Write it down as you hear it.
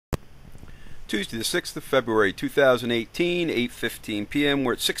Tuesday the 6th of February 2018, 8:15 p.m.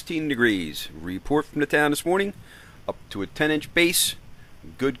 We're at 16 degrees. Report from the town this morning, up to a 10-inch base,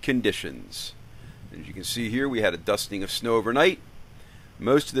 good conditions. As you can see here, we had a dusting of snow overnight.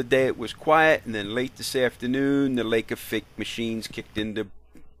 Most of the day it was quiet, and then late this afternoon the lake of fake machines kicked into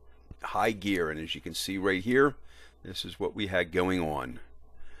high gear. And as you can see right here, this is what we had going on.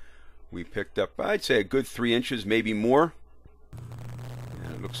 We picked up, I'd say, a good 3 inches, maybe more.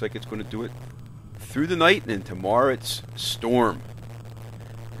 And it looks like it's going to do it through the night, and then tomorrow it's storm.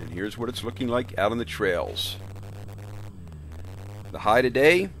 And here's what it's looking like out on the trails. The high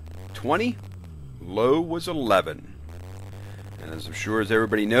today, 20. Low was 11. And as I'm sure as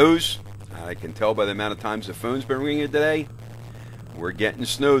everybody knows, I can tell by the amount of times the phone's been ringing today, we're getting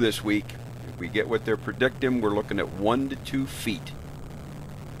snow this week. If we get what they're predicting, we're looking at 1 to 2 feet.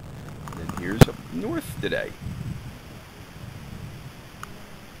 And here's up north today.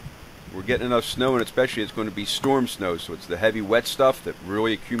 We're getting enough snow, and especially it's going to be storm snow, so it's the heavy wet stuff that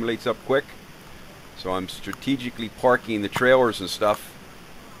really accumulates up quick. So I'm strategically parking the trailers and stuff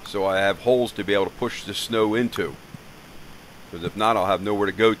so I have holes to be able to push the snow into, because if not, I'll have nowhere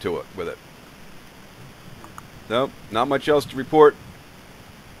to go to it with it. So, not much else to report.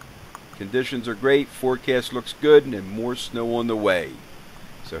 Conditions are great, forecast looks good, and more snow on the way.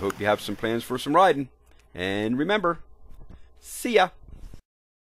 So I hope you have some plans for some riding. And remember, see ya!